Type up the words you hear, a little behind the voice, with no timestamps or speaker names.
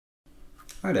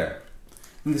Hi there!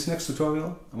 In this next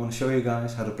tutorial I want to show you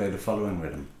guys how to play the following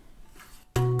rhythm.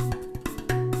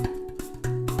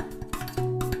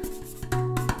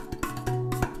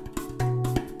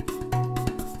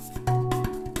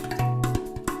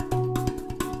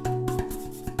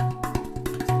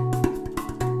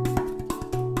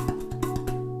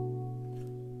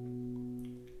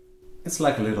 It's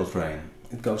like a little train.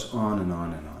 It goes on and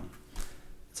on and on.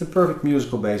 It's a perfect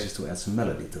musical basis to add some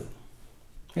melody to.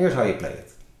 Here's how you play it.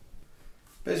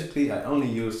 Basically, I only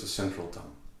use the central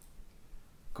tone.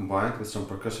 Combined with some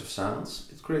percussive sounds,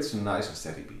 it creates a nice and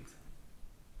steady beat.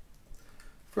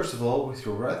 First of all, with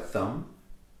your right thumb,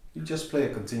 you just play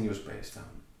a continuous bass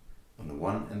tone on the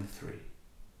 1 and the 3.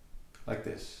 Like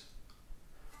this.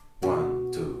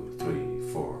 1, 2,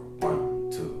 3, 4,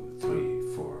 1, 2,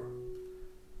 3, 4.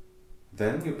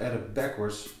 Then you add a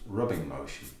backwards rubbing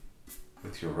motion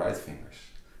with your right fingers,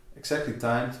 exactly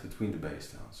timed between the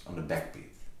bass tones on the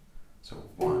backbeat. So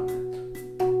 1.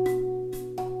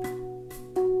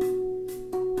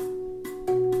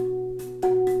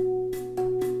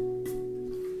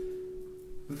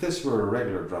 If this were a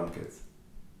regular drum kit,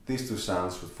 these two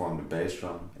sounds would form the bass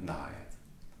drum and the hi-hat.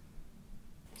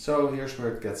 So here's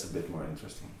where it gets a bit more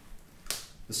interesting.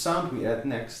 The sound we add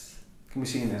next can be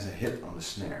seen as a hit on the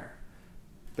snare.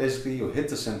 Basically, you hit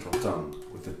the central tone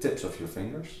with the tips of your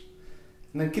fingers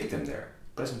and then keep them there,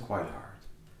 pressing quite hard.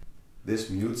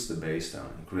 This mutes the bass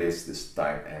tone and creates this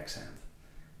tight accent,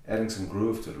 adding some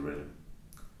groove to the rhythm.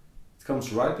 It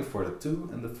comes right before the 2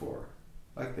 and the 4,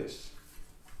 like this.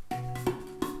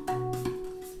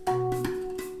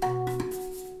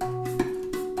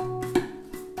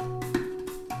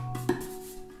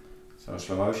 So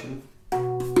slow motion.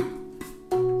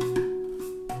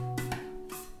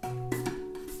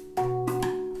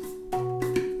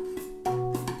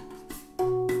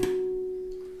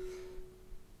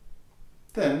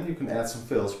 Then you can add some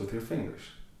fills with your fingers,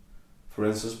 for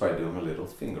instance by doing a little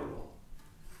finger roll.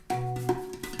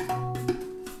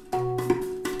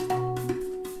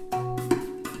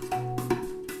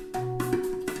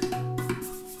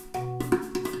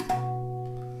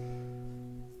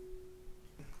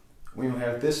 When you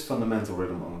have this fundamental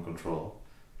rhythm under control,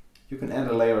 you can add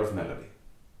a layer of melody.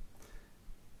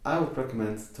 I would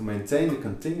recommend to maintain the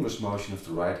continuous motion of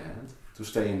the right hand to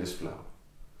stay in this flow.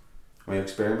 When you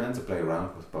experiment to play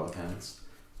around with both hands,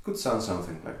 it could sound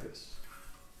something like this.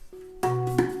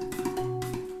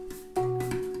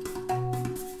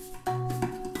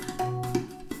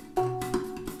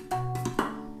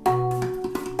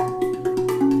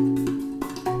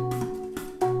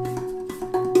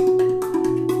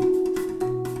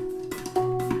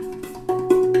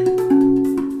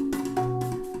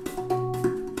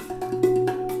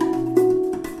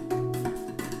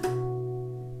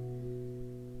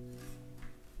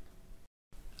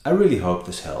 I really hope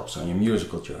this helps on your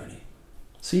musical journey.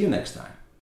 See you next time.